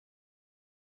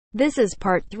This is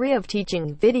part 3 of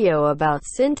teaching video about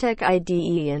Syntec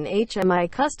IDE and HMI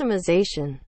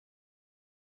customization.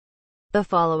 The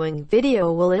following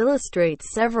video will illustrate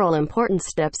several important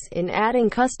steps in adding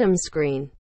custom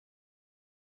screen.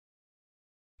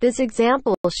 This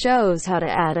example shows how to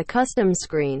add a custom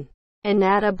screen and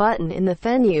add a button in the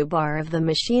menu bar of the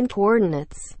machine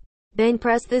coordinates. Then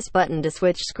press this button to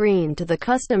switch screen to the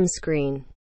custom screen.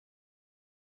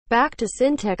 Back to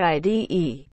Syntec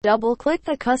IDE, double-click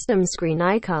the custom screen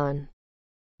icon,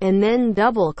 and then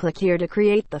double-click here to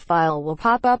create the file. Will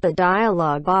pop up a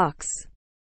dialog box.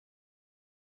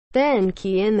 Then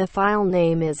key in the file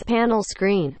name as panel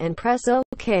screen, and press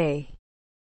OK.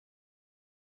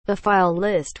 The file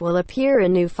list will appear a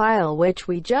new file which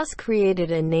we just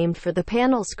created and named for the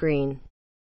panel screen.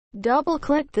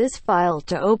 Double-click this file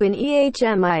to open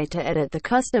EHMI to edit the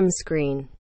custom screen.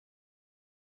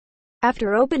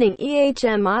 After opening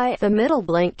EHMI, the middle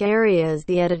blank area is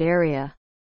the edit area.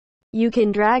 You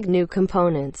can drag new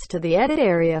components to the edit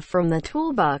area from the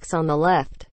toolbox on the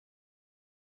left.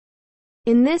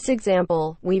 In this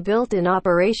example, we built an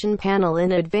operation panel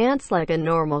in advance like a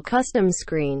normal custom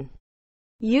screen.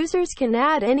 Users can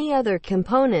add any other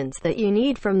components that you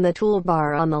need from the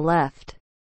toolbar on the left.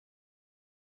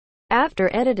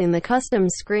 After editing the custom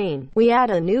screen, we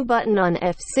add a new button on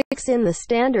F6 in the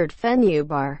standard menu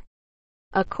bar,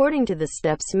 according to the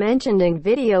steps mentioned in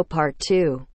video part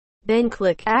 2. Then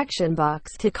click Action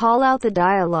Box to call out the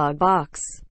dialog box.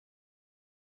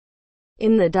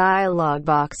 In the dialog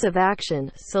box of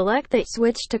action, select the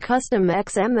Switch to Custom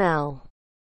XML.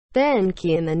 Then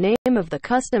key in the name of the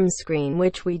custom screen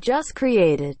which we just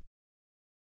created.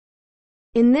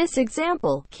 In this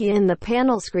example, key in the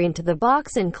panel screen to the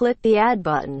box and click the Add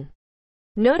button.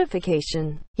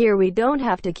 Notification: here we don't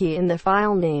have to key in the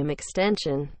file name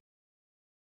extension.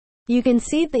 You can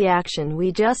see the action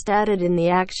we just added in the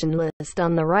action list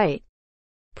on the right.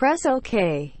 Press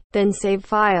OK, then save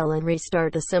file and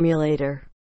restart the simulator.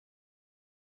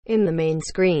 In the main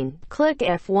screen, click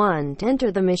F1 to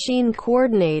enter the machine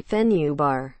coordinate menu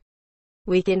bar.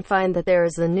 We can find that there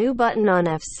is a new button on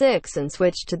F6 and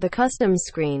switch to the custom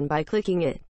screen by clicking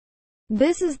it.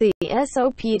 This is the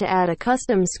SOP to add a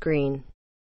custom screen.